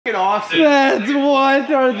awesome. That's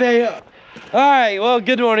what are they? All right, well,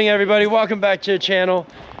 good morning, everybody. Welcome back to the channel.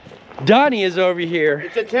 Donnie is over here.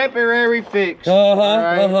 It's a temporary fix.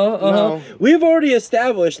 We've already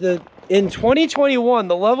established that in 2021,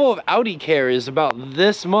 the level of Audi care is about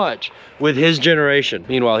this much with his generation.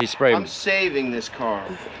 Meanwhile, he's spraying. I'm saving this car.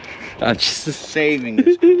 I'm just saving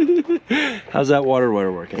this car. How's that water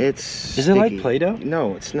working? It's Is it like Play-Doh?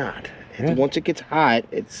 No, it's not. Yeah. Once it gets hot,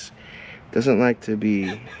 it doesn't like to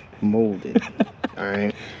be molded. All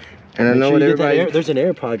right. And I know what everybody. There's an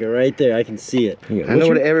air pocket right there. I can see it. I know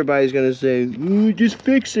what everybody's gonna say. Just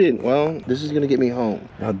fix it. Well, this is gonna get me home.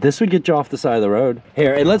 Now, this would get you off the side of the road.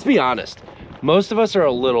 Here, and let's be honest. Most of us are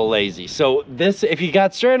a little lazy. So this, if you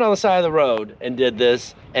got straight on the side of the road and did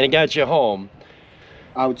this, and it got you home,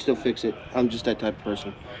 I would still fix it. I'm just that type of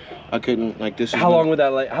person. I couldn't like this. How long would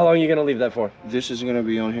that? Like, how long are you gonna leave that for? This is gonna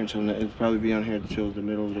be on here until it'll probably be on here until the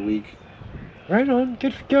middle of the week. Right on.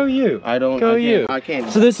 Good. Go you. I can't.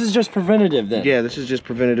 So this is just preventative then? Yeah, this is just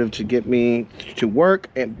preventative to get me to work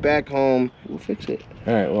and back home. We'll fix it.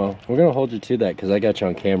 All right. Well, we're gonna hold you to that because I got you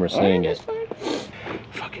on camera saying it.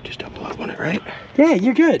 Fuck it, just double up on it, right? Yeah,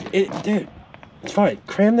 you're good. Dude, it's fine.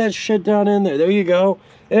 Cram that shit down in there. There you go.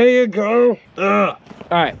 There you go. Ugh.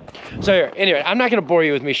 All right. So here, anyway, I'm not gonna bore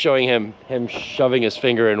you with me showing him shoving his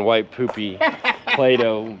finger in white poopy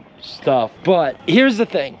Play-Doh stuff. But here's the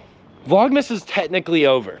thing. Vlogmas is technically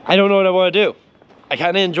over. I don't know what I want to do. I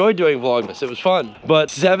kind of enjoyed doing Vlogmas. It was fun. But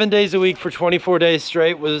 7 days a week for 24 days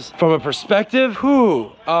straight was, from a perspective,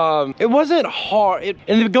 it wasn't hard.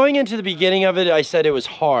 And going into the beginning of it, I said it was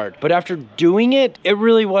hard. But after doing it, it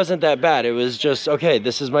really wasn't that bad. It was just, okay,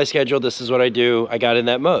 this is my schedule. This is what I do. I got in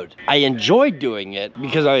that mode. I enjoyed doing it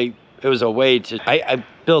because it was a way to,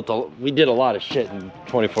 we did a lot of shit in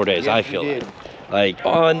 24 days, yes, I feel like.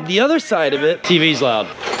 On the other side of it, TV's loud.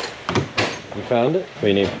 You found it? What do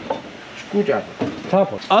you need? Screwdriver.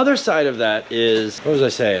 Top one. Other side of that is, what was I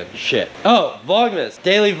saying? Shit. Oh, Vlogmas,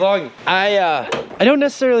 daily vlogging. I don't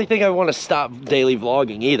necessarily think I want to stop daily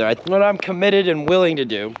vlogging either. What I'm committed and willing to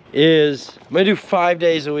do is, I'm gonna do 5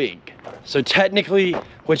 days a week. So technically,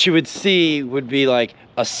 what you would see would be like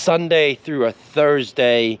a Sunday through a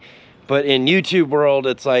Thursday, but in YouTube world,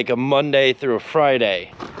 it's like a Monday through a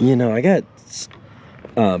Friday. You know, I got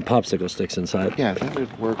popsicle sticks inside. Yeah, that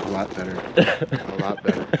would work a lot better. A lot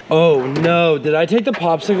better. Oh no, did I take the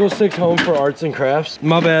popsicle sticks home for arts and crafts?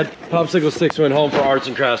 My bad. Popsicle sticks went home for arts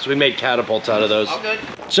and crafts. We made catapults out of those. Oh, good.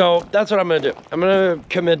 So that's what I'm gonna do. I'm gonna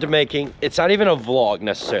commit to making, it's not even a vlog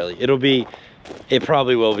necessarily. It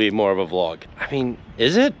probably will be more of a vlog. I mean,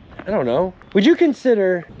 is it? I don't know. Would you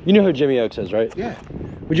consider, you know who Jimmy Oaks is, right? Yeah.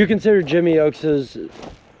 Would you consider Jimmy Oaks as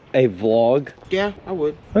a vlog? Yeah, I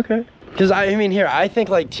would. Okay. Because I mean, here, I think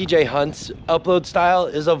like TJ Hunt's upload style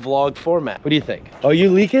is a vlog format. What do you think? Oh, you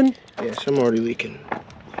leaking? Yes, I'm already leaking.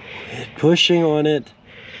 Pushing on it.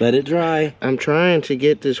 Let it dry. I'm trying to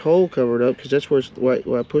get this hole covered up because that's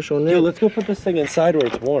where I push on there. Yo, let's go put this thing inside where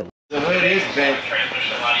it's warm. The hood is bent.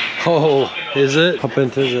 Oh, is it? How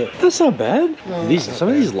bent is it? That's not bad. No, some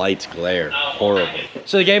of these lights glare horribly.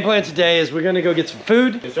 So the game plan today is we're gonna go get some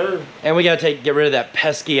food. Yes, sir. And we gotta get rid of that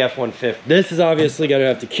pesky F-150. This is obviously gonna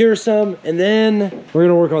have to cure some, and then we're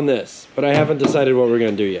gonna work on this. But I haven't decided what we're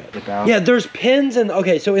gonna do yet. Yeah, there's pins and,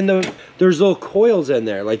 okay, so there's little coils in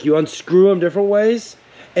there. Like you unscrew them different ways,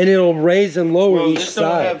 and it'll raise and lower each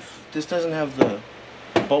side. This doesn't have the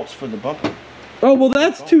bolts for the bumper. Oh, well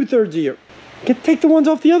that's 2/3 of your, take the ones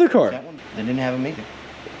off the other car. That one, they didn't have them either.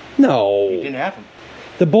 No. They didn't have them.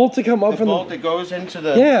 The bolt to come up the bolt that goes into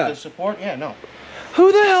the support? Yeah, no.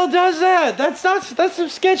 Who the hell does that? That's some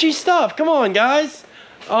sketchy stuff. Come on, guys.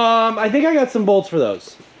 I think I got some bolts for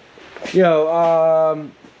those. Yo,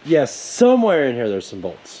 yes, somewhere in here there's some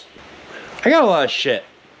bolts. I got a lot of shit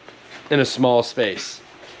in a small space.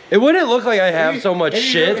 It wouldn't look like I have so much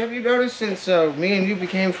shit. Have you noticed since me and you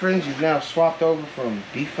became friends, you've now swapped over from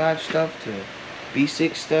B5 stuff to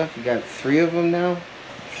B6 stuff? You got 3 of them now?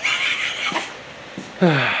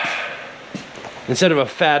 Instead of a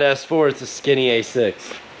fat S4, it's a skinny A6.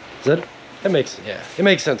 That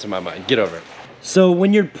makes sense in my mind. Get over it. So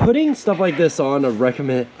when you're putting stuff like this on, I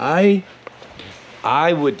recommend, I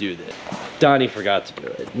would do this. Donnie forgot to do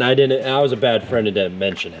it. And I was a bad friend and didn't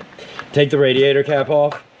mention it. Take the radiator cap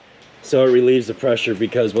off so it relieves the pressure,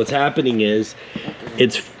 because what's happening is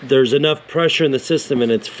there's enough pressure in the system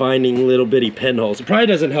and it's finding little bitty pinholes. It probably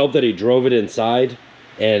doesn't help that he drove it inside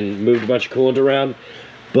and moved a bunch of coolant around,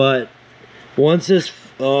 but once this,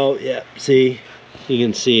 oh yeah, see, you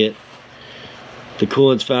can see it. The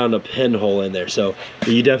coolant's found a pinhole in there, so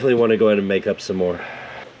you definitely want to go ahead and make up some more.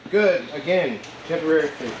 Good, again. Temporary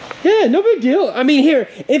fix. Yeah, no big deal. I mean, here,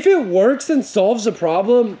 if it works and solves a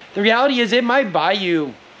problem, the reality is it might buy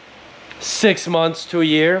you 6 months to a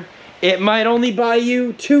year. It might only buy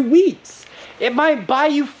you 2 weeks. It might buy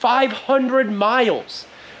you 500 miles.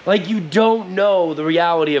 Like, you don't know the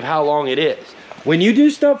reality of how long it is. When you do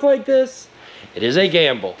stuff like this, it is a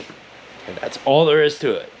gamble. And that's all there is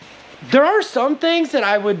to it. There are some things that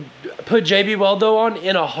I would put JB Weld on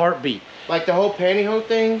in a heartbeat. Like the whole pantyhose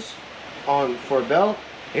things for a belt,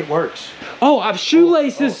 it works. Oh, I've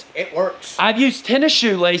shoelaces. It works. I've used tennis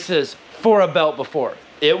shoelaces for a belt before.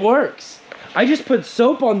 It works. I just put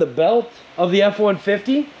soap on the belt of the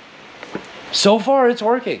F-150. So far, it's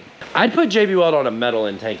working. I'd put JB Weld on a metal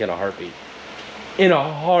intake in a heartbeat. In a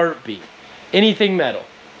heartbeat. Anything metal.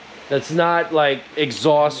 That's not like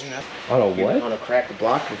exhaust. On a what? On a cracked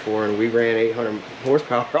block before, and we ran 800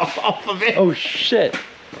 horsepower off of it. Oh, shit.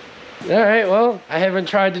 All right, well, I haven't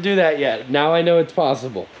tried to do that yet. Now I know it's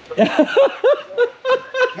possible.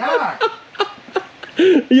 God.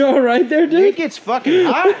 You all right there, dude? It gets fucking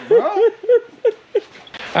hot, bro.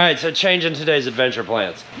 All right, so changing today's adventure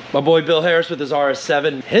plans. My boy Bill Harris with his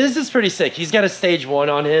RS7. His is pretty sick. He's got a stage 1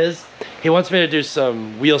 on his. He wants me to do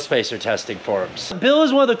some wheel spacer testing for him. Bill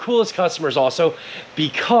is one of the coolest customers also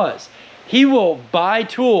because he will buy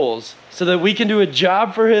tools so that we can do a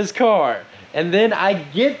job for his car. And then I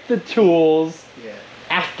get the tools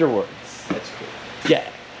afterwards. That's cool. Yeah,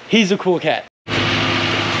 he's a cool cat.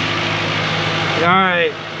 All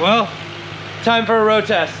right, well, time for a road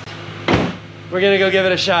test. We're gonna go give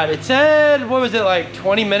it a shot. It said, what was it, like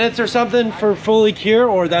 20 minutes or something for fully cure,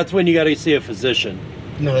 or that's when you gotta see a physician?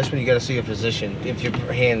 No, that's when you gotta see a physician if your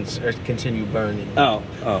hands continue burning. Oh,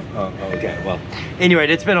 okay, well. Anyway,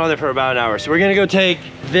 it's been on there for about an hour. So we're gonna go take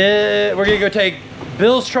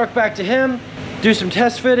Bill's truck back to him, do some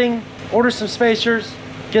test fitting, order some spacers,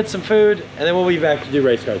 get some food, and then we'll be back to do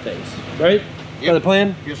race car things, right? Yep. Got the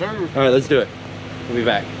plan? Yes, sir. All right, let's do it. We'll be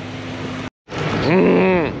back.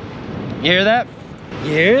 You hear that?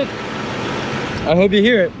 You hear it? I hope you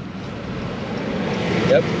hear it.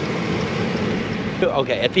 Yep.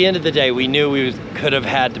 Okay, at the end of the day, we knew we could have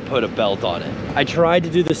had to put a belt on it. I tried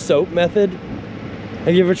to do the soap method.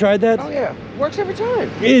 Have you ever tried that? Oh yeah, works every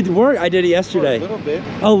time. It worked. I did it yesterday. For a little bit.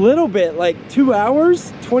 A little bit, like 2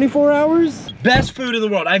 hours, 24 hours. Best food in the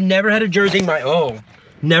world. I've never had a Jersey Mike. Oh,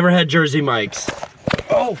 never had Jersey Mikes.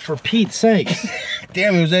 Oh, for Pete's sakes.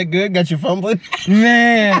 Damn, was that good? Got you fumbling?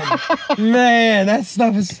 Man, man, that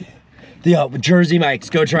stuff is... Yo, Jersey Mike's,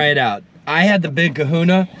 go try it out. I had the Big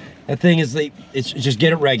Kahuna. That thing is, it's just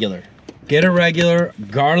get it regular. Get it regular,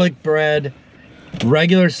 garlic bread,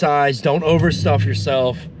 regular size. Don't overstuff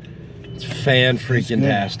yourself. It's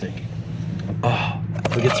fan-freaking-tastic. Oh,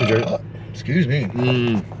 we get some Jersey. Excuse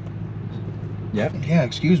me. Yep. Yeah,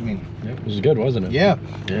 excuse me. Yep, it was good, wasn't it? Yeah.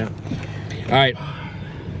 Yeah. All right.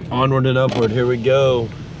 Onward and upward, here we go.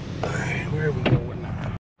 All right, where are we going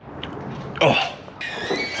now? Oh.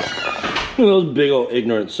 Look at those big old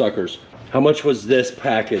ignorant suckers. How much was this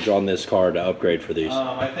package on this car to upgrade for these?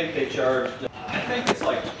 I think they charged, I think it's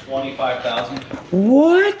like 25,000.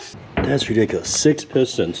 What? That's ridiculous. 6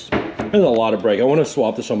 pistons. That's a lot of brake. I want to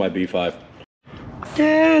swap this on my B5.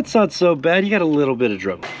 Yeah, it's not so bad. You got a little bit of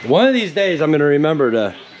drum. One of these days, I'm going to remember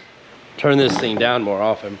to turn this thing down more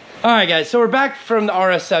often. All right, guys, so we're back from the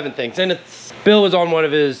RS7 things, and Bill was on one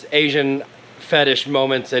of his Asian fetish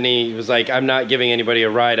moments, and he was like, I'm not giving anybody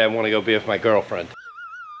a ride. I want to go be with my girlfriend.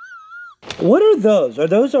 What are those?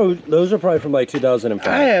 Those are probably from like 2005.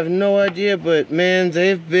 I have no idea, but man,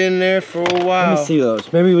 they've been there for a while. Let me see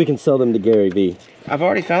those. Maybe we can sell them to Gary V. I've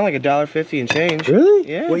already found like $1.50 and change. Really?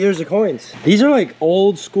 Yeah. What year's the coins? These are like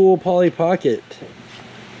old school Polly Pocket.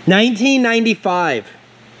 1995.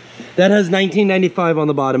 That has 1995 on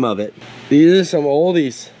the bottom of it. These are some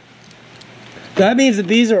oldies. That means that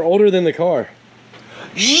these are older than the car.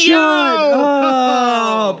 Shut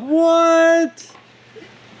up! What?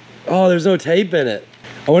 Oh, there's no tape in it.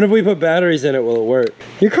 I wonder if we put batteries in it, will it work?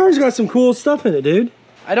 Your car's got some cool stuff in it, dude.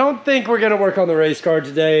 I don't think we're gonna work on the race car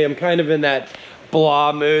today. I'm kind of in that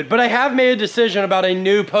blah mood, but I have made a decision about a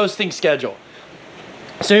new posting schedule.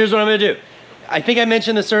 So here's what I'm gonna do. I think I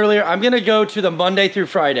mentioned this earlier. I'm gonna go to the Monday through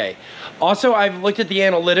Friday. Also, I've looked at the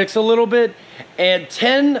analytics a little bit, and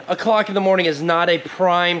 10 o'clock in the morning is not a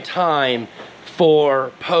prime time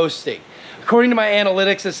for posting. According to my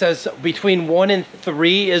analytics, it says between 1 and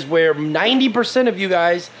 3 is where 90% of you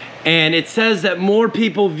guys, and it says that more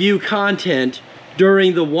people view content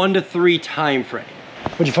during the 1 to 3 time frame.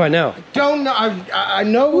 What'd you find out? Don't know. I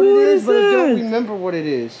know what it is, but I don't remember what it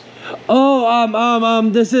is. Oh,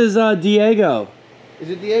 this is Diego. Is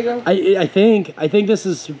it Diego? I think this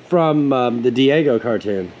is from the Diego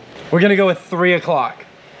cartoon. We're gonna go with 3 o'clock.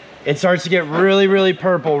 It starts to get really, really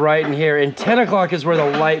purple right in here, and 10 o'clock is where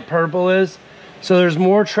the light purple is. So there's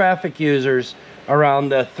more traffic users around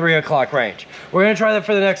the 3 o'clock range. We're gonna try that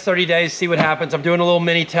for the next 30 days, see what happens. I'm doing a little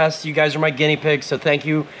mini test. You guys are my guinea pigs, so thank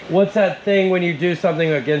you. What's that thing when you do something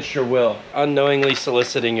against your will? Unknowingly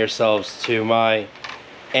soliciting yourselves to my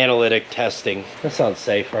analytic testing. That sounds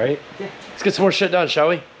safe, right? Yeah. Let's get some more shit done, shall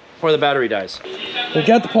we? Before the battery dies. We've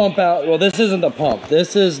got the pump out. Well, this isn't the pump.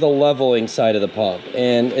 This is the leveling side of the pump.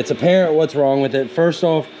 And it's apparent what's wrong with it. First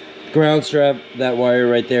off, ground strap, that wire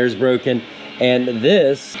right there is broken. And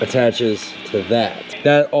this attaches to that.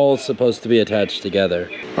 That all is supposed to be attached together.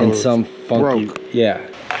 And some funky, yeah.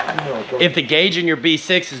 If the gauge in your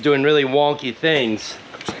B6 is doing really wonky things,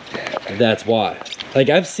 that's why. Like,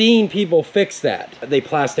 I've seen people fix that. They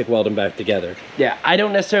plastic weld them back together. Yeah, I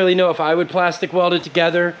don't necessarily know if I would plastic weld it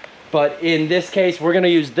together, but in this case, we're gonna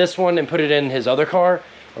use this one and put it in his other car.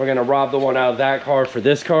 We're gonna rob the one out of that car for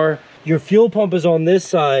this car. Your fuel pump is on this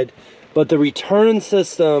side, but the return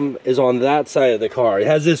system is on that side of the car. It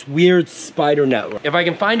has this weird spider network. If I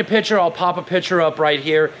can find a picture, I'll pop a picture up right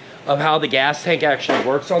here of how the gas tank actually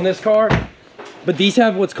works on this car. But these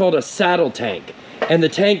have what's called a saddle tank. And the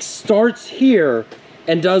tank starts here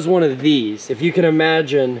and does one of these. If you can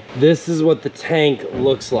imagine, this is what the tank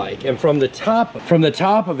looks like. And from the top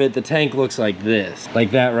of it, the tank looks like this,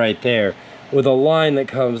 like that right there, with a line that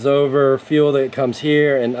comes over, fuel that comes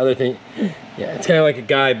here, and other things. Yeah, it's kind of like a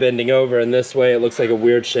guy bending over, and this way it looks like a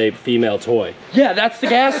weird shaped female toy. Yeah, that's the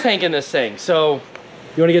gas tank in this thing. So,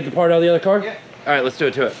 you wanna get the part out of the other car? Yeah. All right, let's do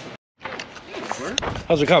it to it.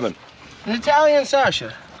 How's it coming? Natalia and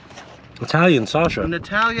Sasha. Natalia and Sasha.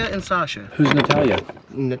 Natalia and Sasha. Who's Natalia?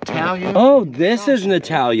 Natalia. Oh, this is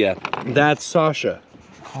Natalia. That's Sasha.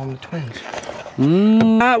 Call them the twins.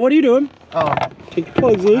 What are you doing? Oh. Take the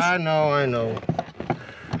plugs loose. I know.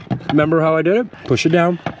 Remember how I did it? Push it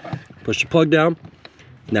down. Push the plug down.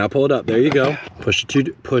 Now pull it up. There you go. Push the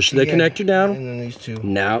connector down. And then these two.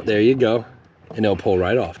 Now, there you go. And it'll pull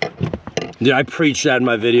right off. Dude, I preach that in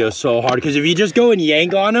my video so hard, because if you just go and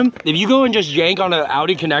yank on them, if you go and just yank on an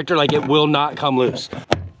Audi connector, like, it will not come loose.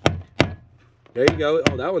 There you go.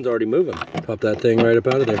 Oh, that one's already moving. Pop that thing right up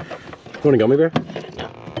out of there. Want a gummy bear?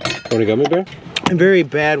 Want a gummy bear? I'm very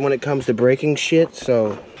bad when it comes to breaking shit,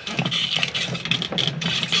 so.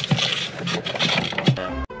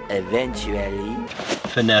 Eventually.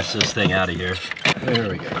 Finesse this thing out of here. There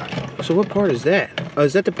we go. So what part is that?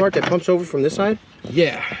 Is that the part that pumps over from this side?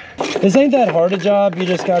 Yeah. This ain't that hard a job. You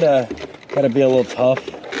just gotta be a little tough,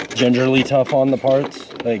 gingerly tough on the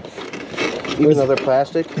parts. Like, even though they're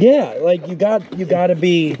plastic? Yeah, like you gotta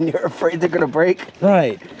be. You're afraid they're gonna break?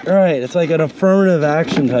 Right. It's like an affirmative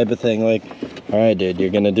action type of thing. Like, all right, dude, you're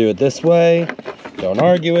gonna do it this way. Don't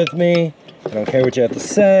argue with me. I don't care what you have to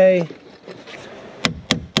say.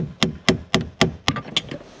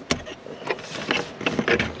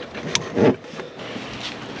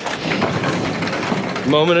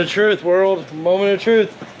 Moment of truth, world. Moment of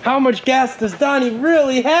truth. How much gas does Donnie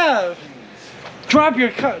really have? Drop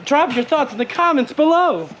your thoughts in the comments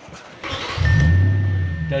below.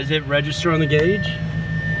 Does it register on the gauge?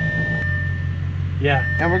 Yeah.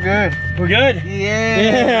 And we're good. We're good?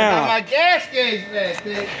 Yeah. Got my gas gauge back,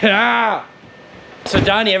 dude. Yeah. So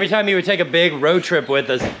Donnie, every time he would take a big road trip with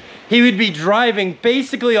us, he would be driving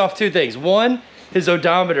basically off two things. One, his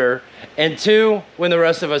odometer, and two, when the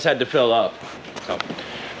rest of us had to fill up. So, all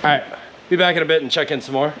right, be back in a bit and check in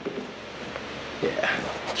some more. Yeah.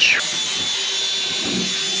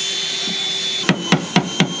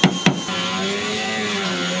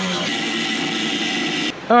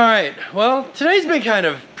 All right, well, today's been kind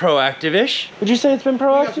of proactive-ish. Would you say it's been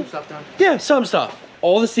proactive? We got some stuff done. Yeah, some stuff.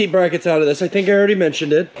 All the seat brackets out of this. I think I already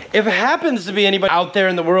mentioned it. If it happens to be anybody out there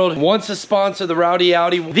in the world who wants to sponsor the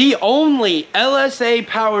RwdyAudi, the only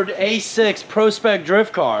LSA-powered A6 Pro Spec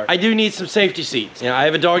drift car, I do need some safety seats. You know, I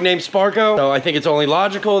have a dog named Sparko, so I think it's only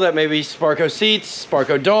logical that maybe Sparko seats,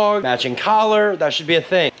 Sparko dog, matching collar, that should be a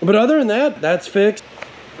thing. But other than that, that's fixed.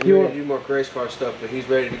 I'm ready to do more race car stuff, but he's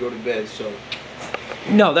ready to go to bed, so.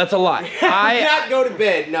 No, that's a lie. Not go to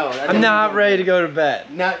bed, no. I'm not ready to go to bed.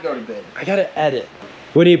 Not go to bed. I gotta edit.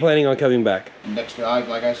 When are you planning on coming back? Next, like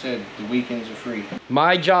I said, the weekends are free.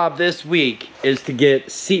 My job this week is to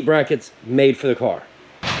get seat brackets made for the car.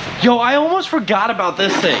 Yo, I almost forgot about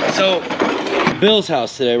this thing. So, Bill's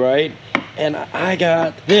house today, right? And I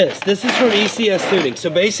got this. This is from ECS Tuning. So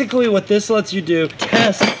basically what this lets you do,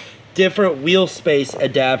 test different wheel space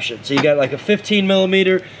adaptation. So you got like a 15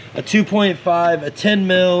 millimeter, a 2.5, a 10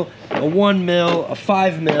 mil, a 1 mil, a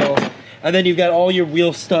 5 mil. And then you've got all your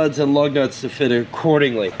wheel studs and lug nuts to fit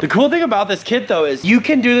accordingly. The cool thing about this kit though is you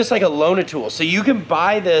can do this like a loaner tool. So you can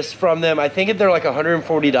buy this from them. I think they're like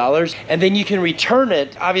 $140, and then you can return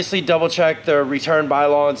it. Obviously double check the return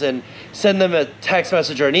bylaws and send them a text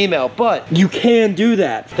message or an email, but you can do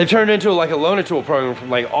that. They've turned it into like a loaner tool program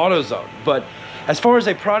from like AutoZone. But as far as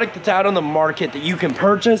a product that's out on the market that you can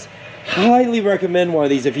purchase, highly recommend one of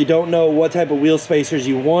these if you don't know what type of wheel spacers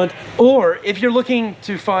you want, or if you're looking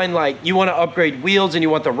to find like you want to upgrade wheels and you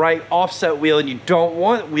want the right offset wheel and you don't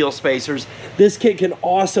want wheel spacers. This kit can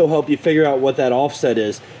also help you figure out what that offset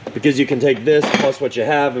is, because you can take this plus what you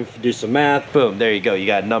have and do some math. Boom, there you go, you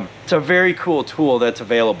got a number. It's a very cool tool that's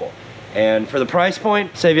available, and for the price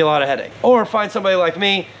point, save you a lot of headache. Or find somebody like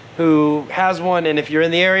me who has one, and if you're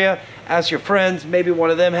in the area, ask your friends, maybe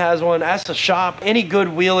one of them has one. Ask the shop. Any good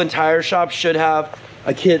wheel and tire shop should have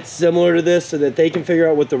a kit similar to this so that they can figure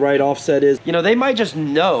out what the right offset is. You know, they might just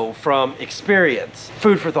know from experience.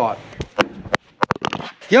 Food for thought.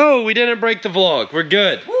 Yo, we didn't break the vlog. We're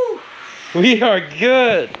good. Woo. We are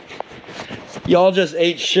good. Y'all just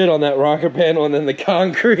ate shit on that rocker panel and then the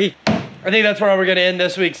concrete. I think that's where we're gonna end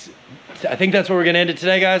this week's. I think that's where we're gonna end it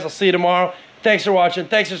today, guys. I'll see you tomorrow. Thanks for watching,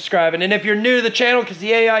 thanks for subscribing, and if you're new to the channel because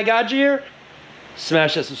the AI got you here,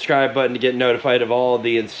 smash that subscribe button to get notified of all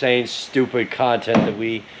the insane, stupid content that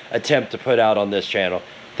we attempt to put out on this channel.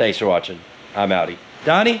 Thanks for watching. I'm Audi.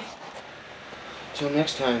 Donnie? Till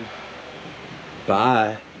next time.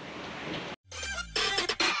 Bye.